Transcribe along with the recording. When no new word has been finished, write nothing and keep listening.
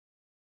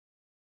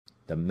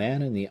The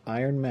Man in the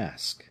Iron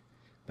Mask,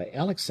 by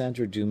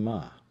Alexandre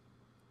Dumas.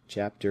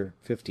 Chapter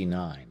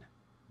 59.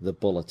 The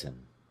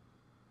Bulletin.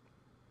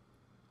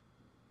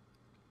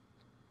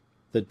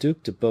 The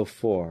Duc de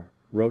Beaufort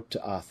wrote to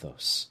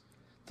Athos.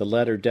 The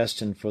letter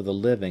destined for the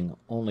living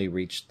only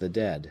reached the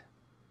dead.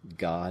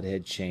 God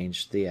had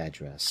changed the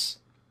address.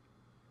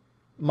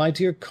 "My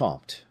dear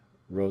Comte,"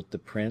 wrote the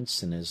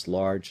prince in his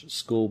large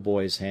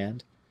schoolboy's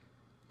hand,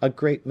 "a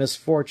great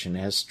misfortune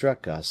has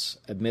struck us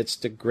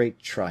amidst a great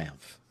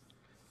triumph.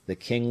 The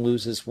king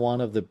loses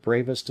one of the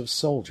bravest of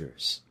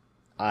soldiers.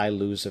 I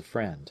lose a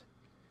friend.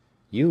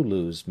 You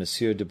lose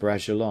M. de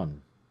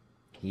Bragelonne.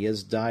 He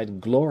has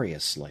died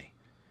gloriously,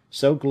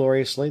 so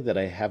gloriously that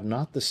I have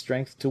not the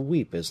strength to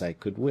weep as I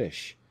could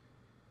wish.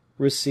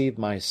 Receive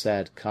my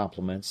sad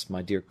compliments,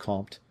 my dear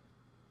comte.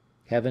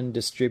 Heaven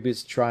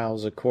distributes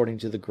trials according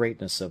to the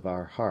greatness of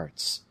our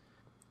hearts.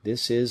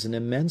 This is an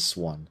immense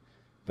one,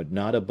 but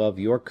not above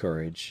your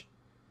courage.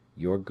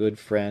 Your good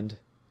friend,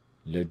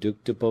 le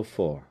Duc de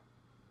Beaufort."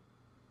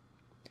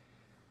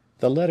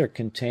 The letter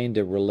contained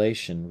a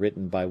relation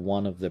written by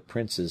one of the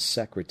prince's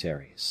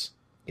secretaries.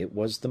 It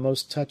was the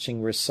most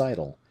touching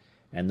recital,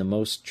 and the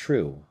most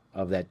true,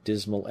 of that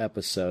dismal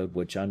episode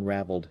which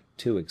unraveled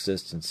two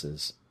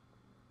existences.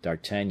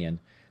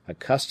 D'Artagnan,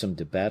 accustomed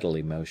to battle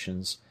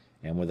emotions,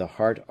 and with a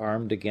heart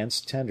armed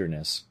against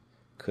tenderness,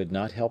 could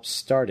not help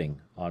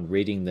starting on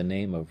reading the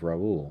name of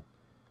Raoul,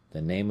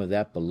 the name of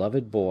that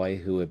beloved boy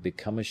who had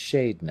become a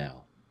shade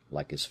now,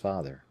 like his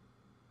father.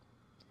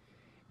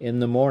 "In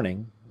the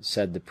morning,"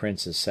 said the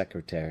prince's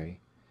secretary,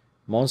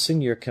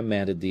 "Monseigneur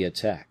commanded the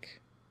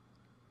attack."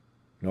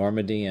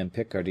 Normandy and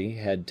Picardy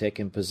had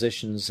taken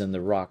positions in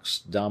the rocks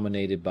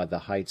dominated by the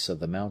heights of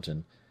the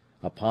mountain,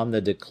 upon the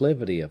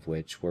declivity of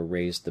which were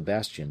raised the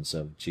bastions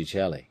of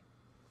Gigelli.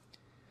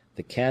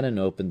 The cannon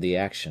opened the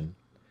action,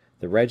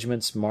 the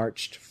regiments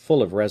marched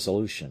full of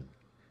resolution,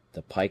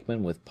 the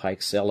pikemen with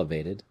pikes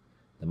elevated,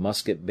 the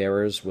musket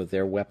bearers with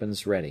their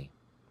weapons ready.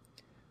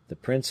 The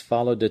prince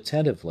followed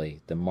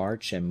attentively the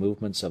march and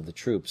movements of the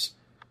troops,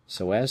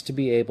 so as to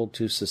be able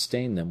to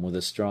sustain them with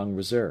a strong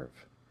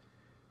reserve.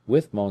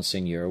 With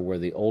Monseigneur were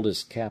the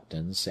oldest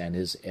captains and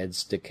his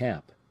aides de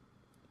camp.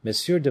 M.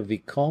 de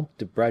Vicomte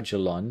de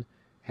Bragelonne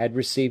had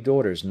received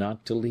orders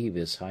not to leave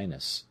his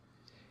highness.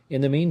 In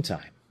the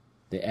meantime,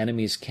 the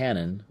enemy's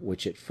cannon,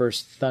 which at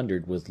first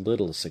thundered with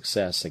little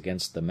success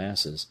against the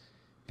masses,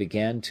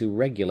 began to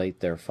regulate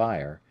their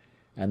fire,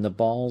 and the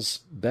balls,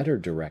 better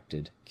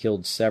directed,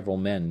 killed several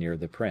men near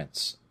the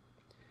prince.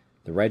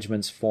 The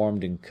regiments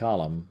formed in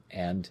column,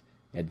 and,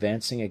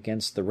 advancing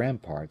against the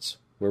ramparts,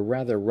 were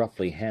rather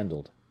roughly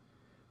handled.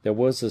 There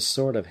was a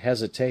sort of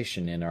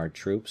hesitation in our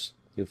troops,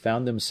 who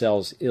found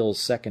themselves ill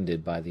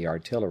seconded by the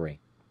artillery.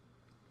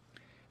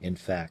 In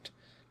fact,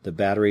 the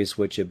batteries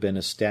which had been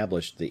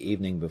established the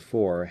evening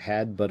before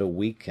had but a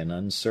weak and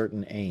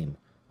uncertain aim,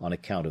 on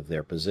account of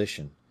their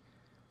position.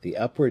 The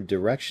upward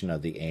direction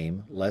of the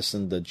aim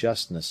lessened the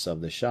justness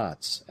of the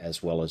shots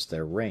as well as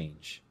their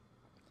range.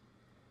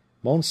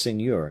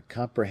 Monseigneur,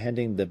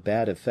 comprehending the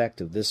bad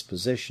effect of this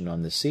position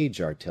on the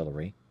siege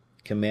artillery,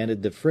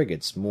 commanded the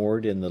frigates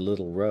moored in the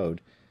little road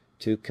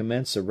to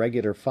commence a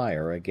regular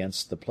fire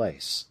against the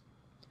place.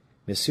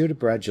 M. de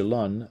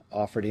Bragelonne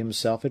offered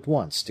himself at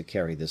once to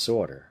carry this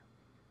order,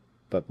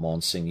 but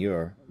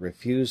Monseigneur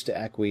refused to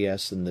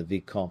acquiesce in the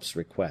Vicomte's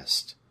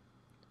request.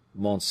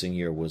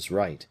 Monseigneur was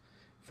right,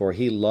 for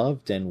he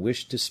loved and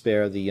wished to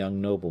spare the young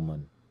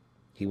nobleman.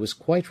 He was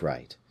quite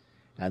right,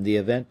 and the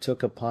event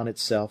took upon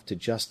itself to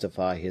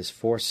justify his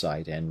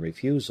foresight and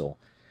refusal,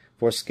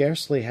 for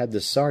scarcely had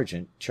the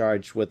sergeant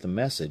charged with the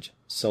message,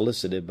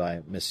 solicited by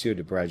M.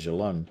 de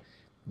Bragelonne,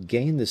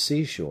 gained the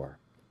seashore,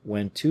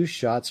 when two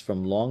shots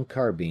from long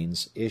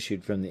carbines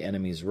issued from the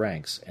enemy's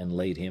ranks and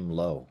laid him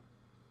low.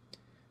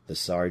 The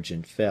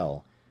sergeant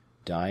fell,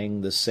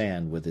 dyeing the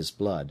sand with his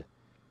blood,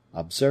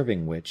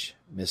 observing which,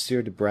 M.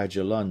 de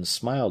Bragelonne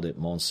smiled at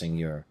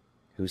Monseigneur,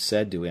 who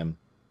said to him,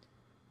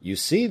 "You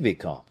see,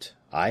 Vicomte,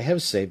 I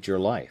have saved your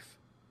life.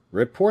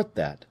 Report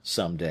that,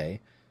 some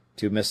day,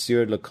 to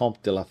M. le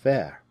Comte de la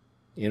Fere,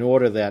 in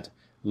order that,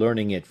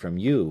 learning it from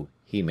you,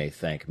 he may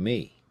thank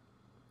me."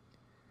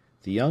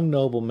 The young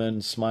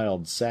nobleman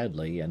smiled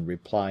sadly, and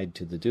replied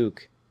to the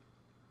duke,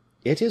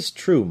 "It is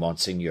true,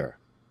 monseigneur,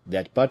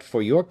 that but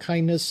for your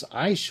kindness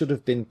I should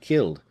have been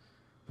killed,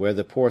 where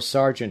the poor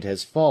sergeant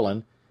has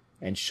fallen,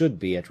 and should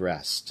be at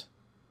rest."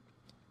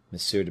 M.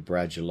 de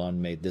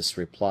Bragelonne made this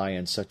reply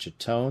in such a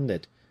tone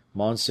that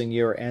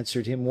Monseigneur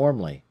answered him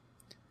warmly,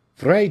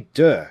 "Vrai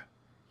Dieu!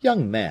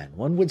 Young man,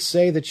 one would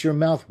say that your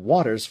mouth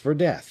waters for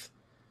death;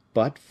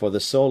 but, for the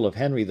soul of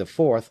Henry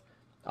IV.,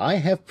 I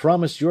have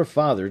promised your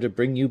father to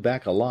bring you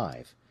back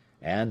alive,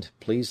 and,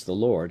 please the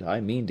Lord,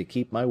 I mean to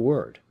keep my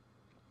word."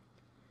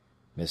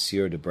 M.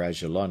 de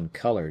Bragelonne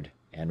colored,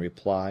 and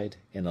replied,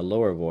 in a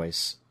lower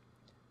voice,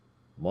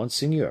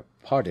 "Monseigneur,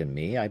 pardon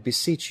me, I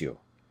beseech you.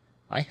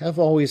 I have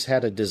always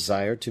had a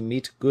desire to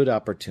meet good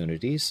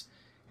opportunities,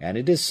 and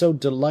it is so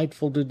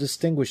delightful to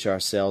distinguish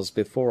ourselves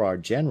before our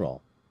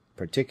general,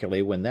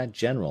 particularly when that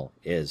general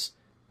is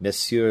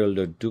Monsieur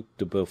le Duc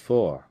de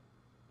Beaufort.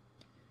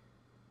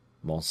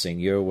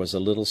 Monseigneur was a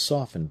little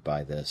softened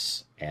by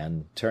this,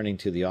 and, turning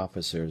to the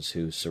officers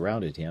who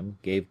surrounded him,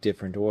 gave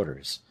different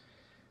orders.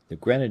 The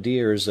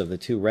grenadiers of the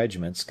two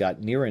regiments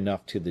got near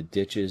enough to the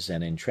ditches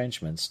and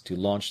entrenchments to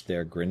launch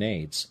their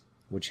grenades,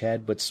 which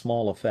had but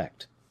small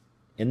effect.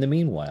 In the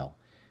meanwhile,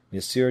 M.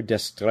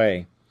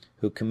 d'Estrées,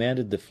 who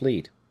commanded the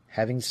fleet,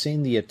 having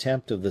seen the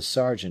attempt of the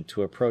sergeant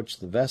to approach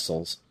the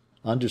vessels,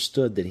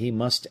 understood that he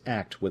must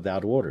act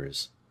without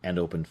orders, and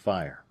opened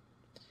fire.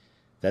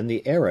 Then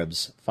the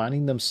Arabs,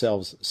 finding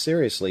themselves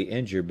seriously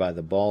injured by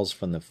the balls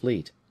from the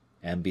fleet,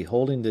 and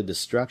beholding the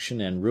destruction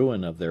and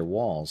ruin of their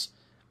walls,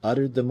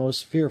 uttered the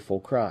most fearful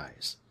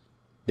cries.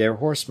 Their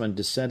horsemen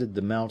descended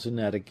the mountain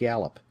at a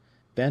gallop,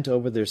 bent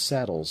over their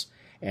saddles,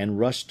 and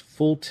rushed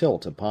full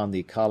tilt upon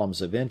the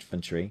columns of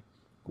infantry,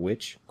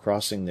 which,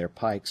 crossing their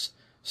pikes,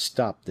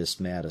 stopped this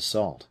mad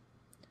assault.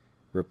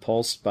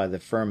 Repulsed by the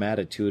firm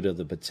attitude of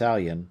the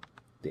battalion,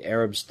 the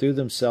Arabs threw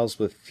themselves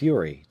with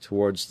fury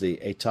towards the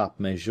état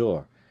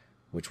major,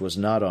 which was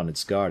not on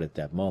its guard at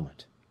that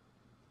moment.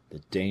 The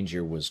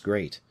danger was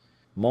great.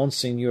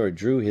 Monseigneur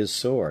drew his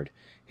sword,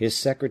 his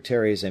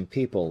secretaries and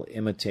people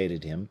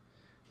imitated him,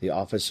 the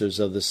officers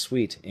of the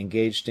suite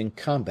engaged in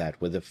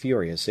combat with the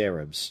furious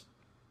Arabs.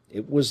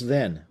 It was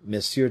then M.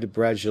 de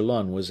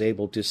Bragelonne was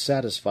able to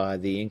satisfy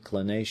the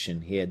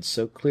inclination he had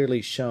so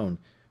clearly shown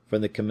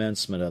from the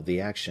commencement of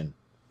the action.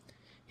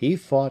 He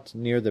fought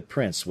near the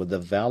prince with the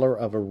valor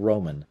of a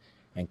Roman,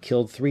 and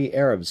killed 3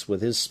 Arabs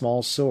with his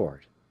small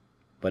sword.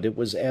 But it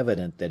was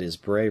evident that his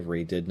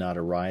bravery did not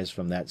arise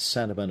from that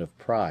sentiment of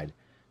pride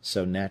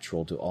so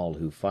natural to all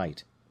who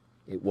fight.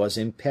 It was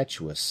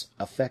impetuous,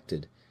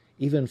 affected,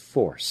 even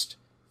forced.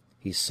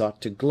 He sought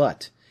to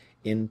glut,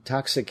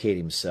 intoxicate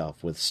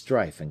himself with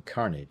strife and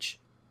carnage.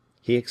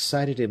 He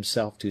excited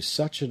himself to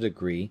such a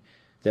degree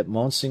that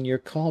Monseigneur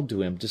called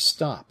to him to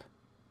stop.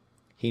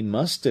 He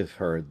must have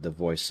heard the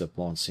voice of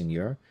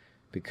Monseigneur,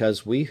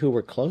 because we who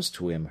were close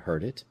to him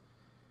heard it.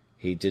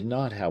 He did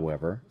not,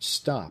 however,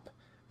 stop,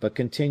 but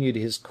continued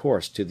his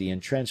course to the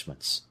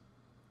entrenchments.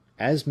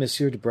 As M.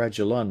 de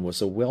Bragelonne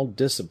was a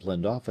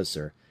well-disciplined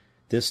officer,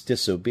 this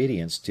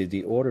disobedience to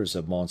the orders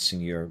of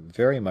Monseigneur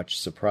very much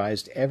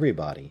surprised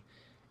everybody,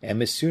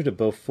 and M. de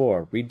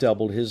Beaufort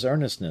redoubled his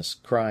earnestness,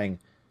 crying,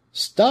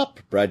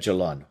 "Stop,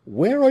 Bragelonne!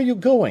 Where are you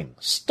going?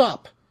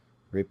 Stop!"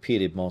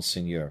 repeated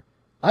Monseigneur.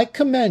 "I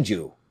command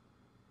you."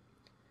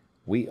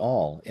 We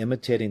all,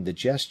 imitating the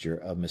gesture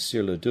of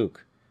M. le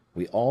Duc,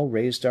 we all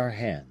raised our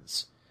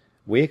hands.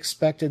 We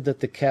expected that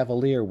the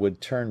cavalier would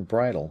turn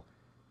bridle,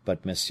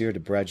 but M. de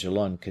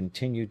Bragelonne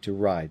continued to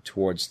ride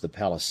towards the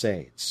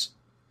palisades.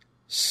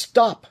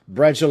 "Stop,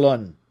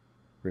 Bragelonne!"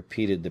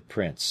 repeated the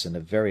prince in a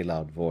very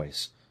loud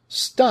voice.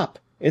 "Stop,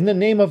 in the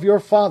name of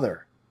your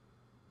father!"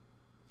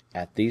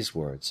 At these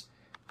words,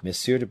 M.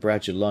 de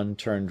Bragelonne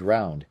turned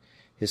round.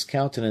 His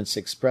countenance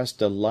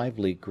expressed a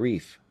lively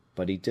grief,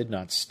 but he did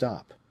not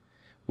stop.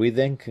 We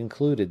then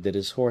concluded that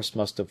his horse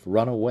must have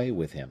run away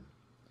with him.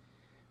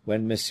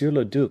 When M.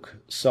 le Duc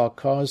saw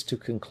cause to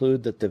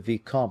conclude that the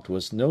vicomte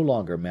was no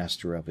longer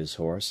master of his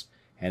horse,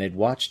 and had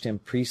watched him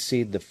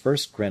precede the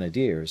first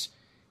grenadiers,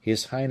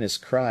 his highness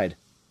cried,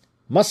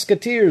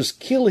 "Musketeers,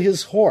 kill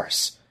his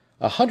horse!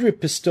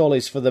 100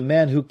 pistoles for the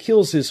man who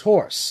kills his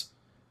horse!"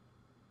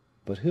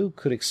 But who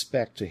could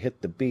expect to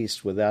hit the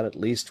beast without at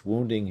least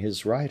wounding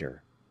his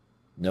rider?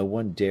 No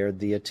one dared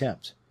the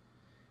attempt.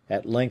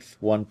 At length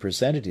one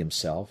presented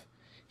himself.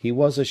 He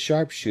was a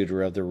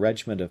sharpshooter of the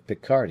regiment of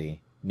Picardy,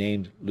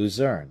 named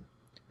Luzerne,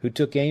 who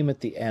took aim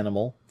at the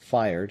animal,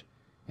 fired,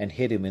 and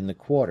hit him in the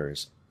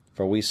quarters,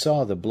 for we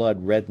saw the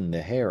blood redden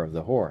the hair of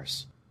the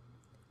horse.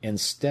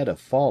 Instead of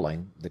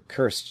falling, the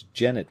cursed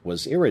jennet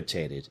was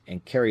irritated,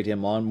 and carried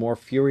him on more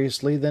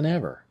furiously than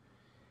ever.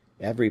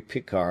 Every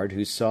Picard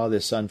who saw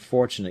this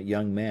unfortunate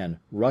young man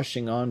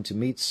rushing on to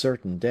meet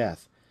certain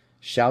death,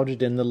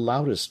 shouted in the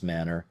loudest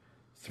manner,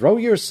 "Throw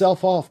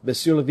yourself off,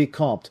 monsieur le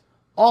vicomte!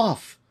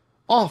 Off!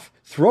 Off!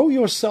 Throw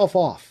yourself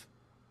off!"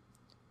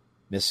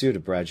 M. de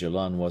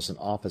Bragelonne was an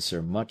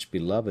officer much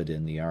beloved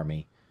in the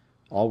army.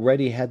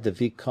 Already had the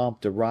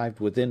vicomte arrived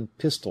within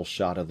pistol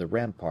shot of the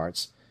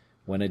ramparts,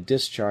 when a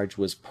discharge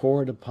was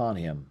poured upon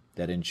him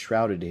that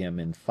enshrouded him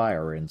in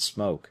fire and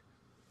smoke.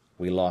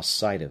 We lost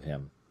sight of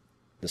him.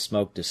 The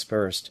smoke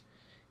dispersed.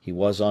 He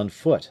was on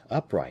foot,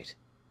 upright.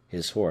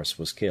 His horse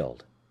was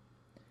killed.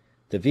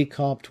 The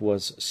vicomte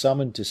was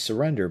summoned to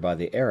surrender by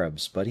the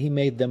Arabs, but he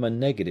made them a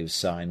negative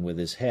sign with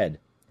his head,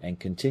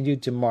 and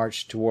continued to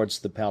march towards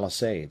the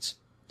palisades.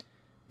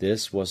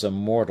 This was a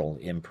mortal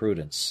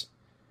imprudence.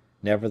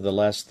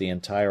 Nevertheless, the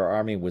entire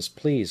army was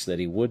pleased that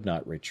he would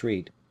not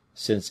retreat,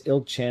 since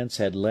ill chance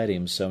had led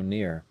him so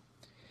near.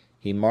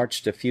 He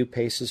marched a few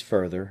paces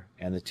further,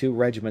 and the 2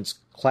 regiments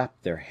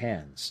clapped their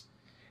hands.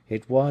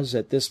 It was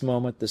at this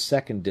moment the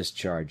second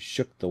discharge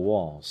shook the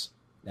walls,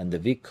 and the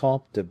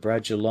Vicomte de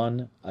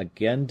Bragelonne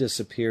again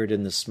disappeared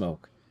in the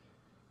smoke.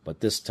 But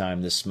this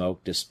time the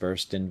smoke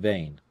dispersed in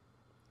vain.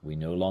 We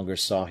no longer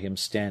saw him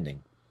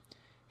standing.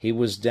 He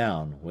was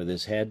down, with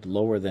his head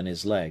lower than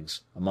his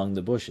legs, among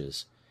the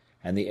bushes,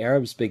 and the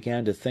Arabs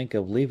began to think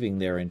of leaving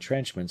their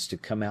entrenchments to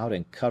come out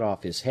and cut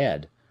off his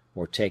head,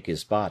 or take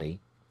his body,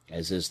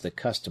 as is the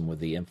custom with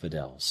the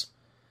infidels.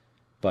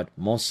 But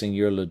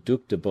Monseigneur le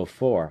Duc de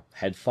Beaufort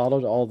had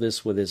followed all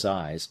this with his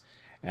eyes,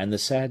 and the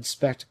sad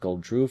spectacle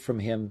drew from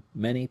him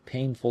many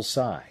painful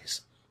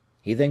sighs.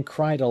 He then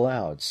cried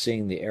aloud,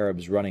 seeing the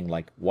Arabs running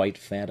like white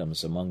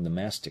phantoms among the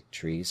mastic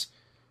trees,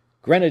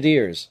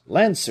 "Grenadiers!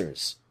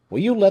 Lancers! Will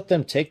you let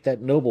them take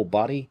that noble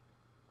body?"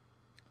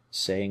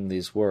 Saying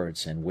these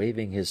words, and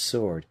waving his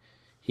sword,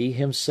 he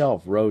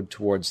himself rode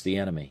towards the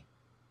enemy.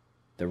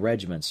 The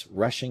regiments,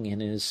 rushing in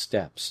his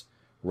steps,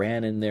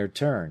 ran in their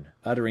turn,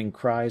 uttering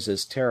cries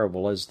as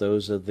terrible as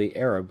those of the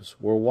Arabs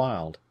were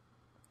wild.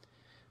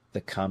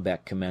 The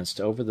combat commenced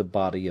over the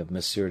body of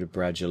M. de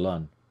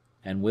Bragelonne,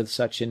 and with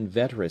such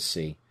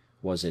inveteracy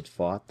was it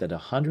fought that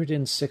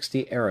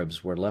 160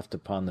 Arabs were left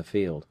upon the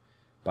field,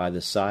 by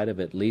the side of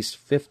at least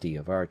 50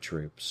 of our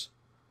troops.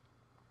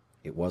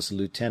 It was a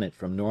lieutenant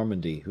from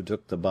Normandy who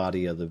took the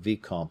body of the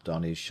Vicomte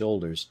on his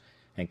shoulders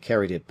and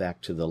carried it back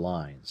to the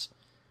lines.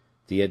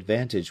 The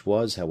advantage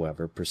was,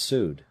 however,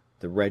 pursued.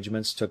 The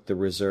regiments took the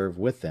reserve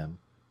with them,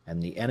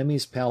 and the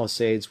enemy's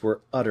palisades were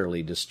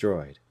utterly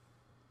destroyed.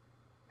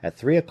 At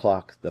 3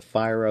 o'clock the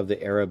fire of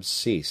the Arabs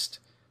ceased.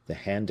 The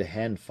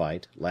hand-to-hand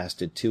fight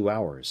lasted 2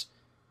 hours.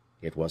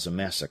 It was a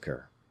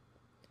massacre.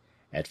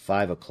 At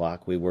 5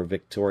 o'clock we were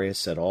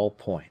victorious at all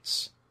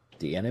points.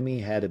 The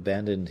enemy had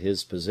abandoned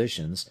his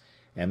positions,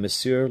 and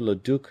Monsieur le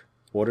Duc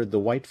ordered the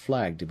white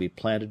flag to be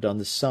planted on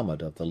the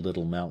summit of the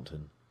little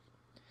mountain.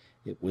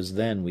 It was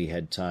then we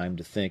had time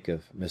to think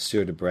of M.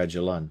 de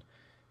Bragelonne,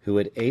 who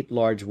had 8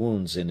 large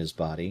wounds in his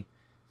body,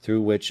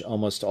 through which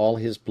almost all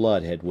his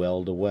blood had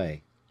welled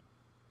away.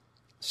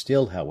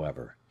 Still,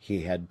 however,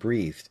 he had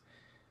breathed,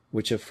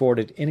 which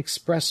afforded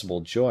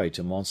inexpressible joy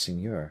to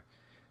Monseigneur,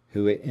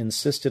 who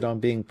insisted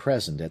on being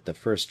present at the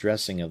first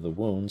dressing of the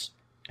wounds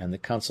and the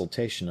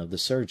consultation of the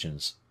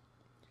surgeons.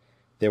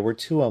 There were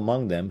 2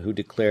 among them who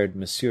declared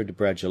M. de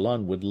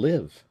Bragelonne would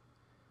live.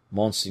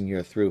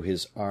 Monseigneur threw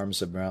his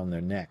arms around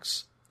their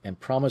necks, and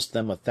promised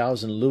them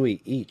 1,000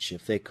 louis each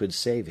if they could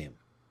save him.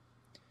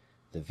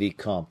 The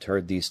Vicomte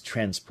heard these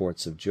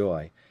transports of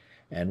joy,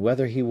 and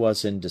whether he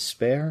was in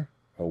despair,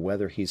 or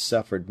whether he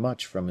suffered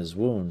much from his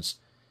wounds,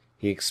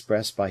 he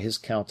expressed by his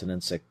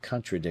countenance a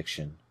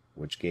contradiction,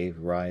 which gave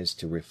rise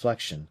to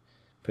reflection,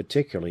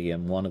 particularly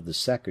in one of the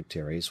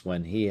secretaries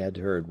when he had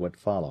heard what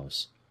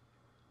follows.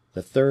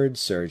 The third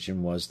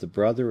surgeon was the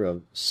brother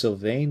of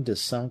Sylvain de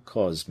Saint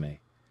Cosme,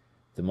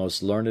 the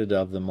most learned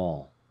of them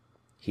all.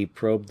 He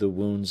probed the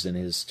wounds in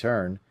his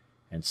turn,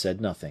 and said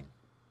nothing.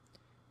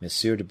 M.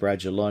 de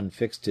Bragelonne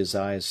fixed his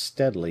eyes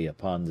steadily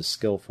upon the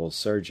skilful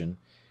surgeon,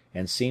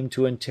 and seemed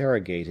to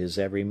interrogate his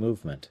every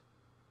movement.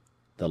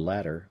 The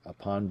latter,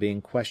 upon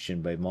being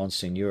questioned by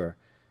Monseigneur,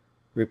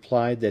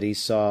 replied that he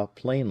saw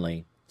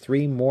plainly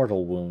 3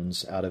 mortal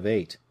wounds out of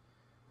 8,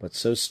 but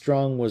so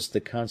strong was the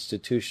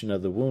constitution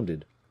of the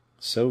wounded,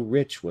 so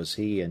rich was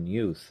he in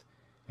youth,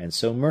 and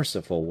so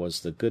merciful was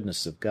the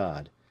goodness of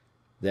God,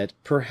 that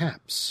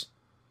perhaps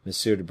M.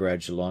 de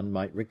Bragelonne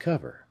might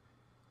recover,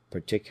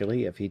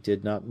 particularly if he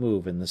did not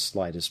move in the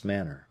slightest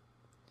manner.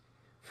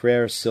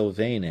 Frere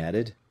Sylvain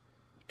added,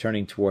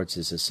 turning towards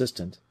his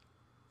assistant,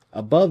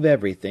 "Above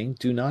everything,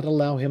 do not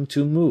allow him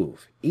to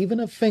move, even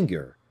a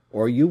finger,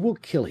 or you will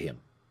kill him."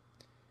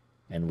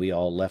 And we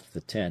all left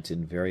the tent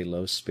in very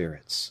low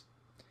spirits.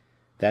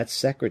 That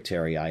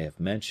secretary I have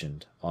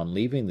mentioned, on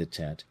leaving the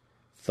tent,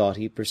 thought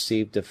he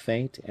perceived a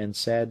faint and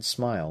sad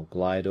smile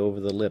glide over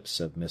the lips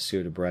of M.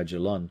 de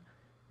Bragelonne,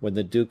 when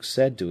the duke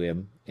said to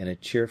him, in a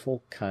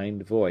cheerful,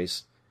 kind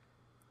voice,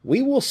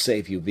 "We will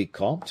save you,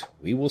 Vicomte,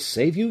 we will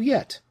save you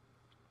yet."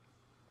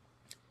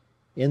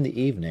 In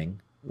the evening,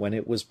 when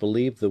it was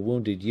believed the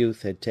wounded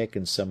youth had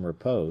taken some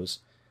repose,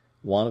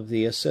 one of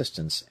the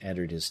assistants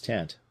entered his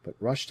tent, but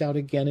rushed out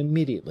again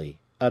immediately,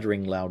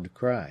 uttering loud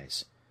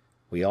cries.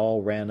 We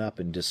all ran up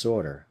in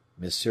disorder,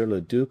 M.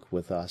 le Duc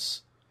with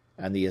us,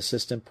 and the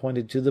assistant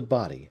pointed to the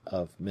body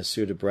of M.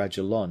 de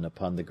Bragelonne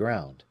upon the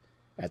ground,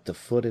 at the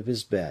foot of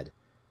his bed,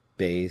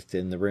 bathed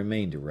in the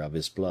remainder of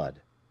his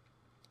blood.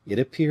 It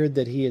appeared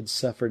that he had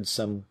suffered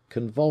some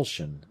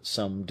convulsion,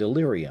 some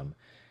delirium,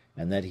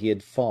 and that he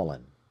had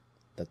fallen,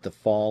 that the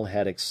fall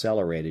had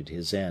accelerated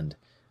his end,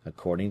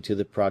 according to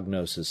the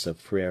prognosis of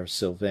Frere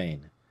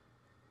Sylvain.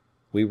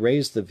 We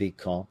raised the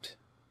Vicomte.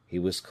 He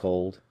was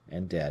cold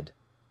and dead.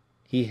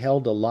 He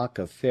held a lock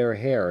of fair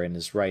hair in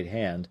his right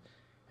hand,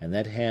 and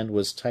that hand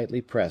was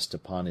tightly pressed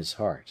upon his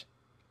heart.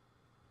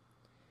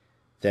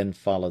 Then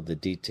followed the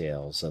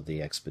details of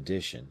the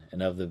expedition,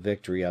 and of the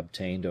victory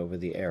obtained over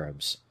the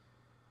Arabs.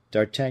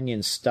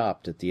 D'Artagnan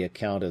stopped at the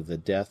account of the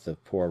death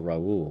of poor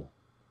Raoul.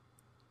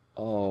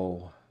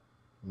 "Oh,"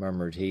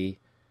 murmured he,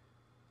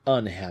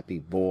 "unhappy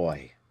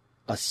boy!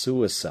 A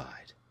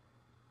suicide!"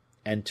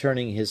 And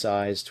turning his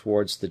eyes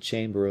towards the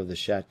chamber of the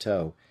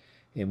chateau,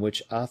 in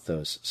which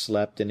Athos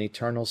slept in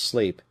eternal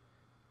sleep,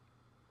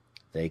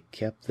 "They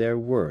kept their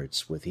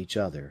words with each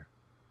other,"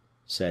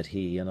 said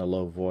he, in a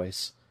low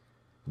voice.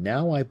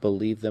 Now I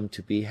believe them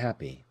to be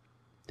happy.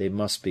 They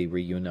must be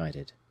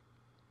reunited.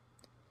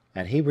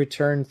 And he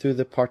returned through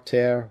the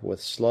parterre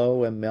with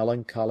slow and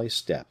melancholy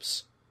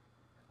steps.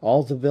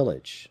 All the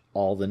village,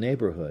 all the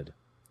neighborhood,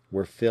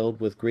 were filled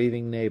with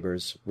grieving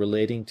neighbors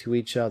relating to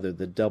each other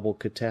the double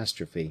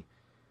catastrophe,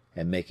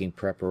 and making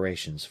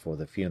preparations for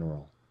the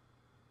funeral.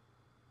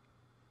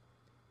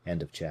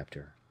 End of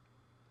chapter.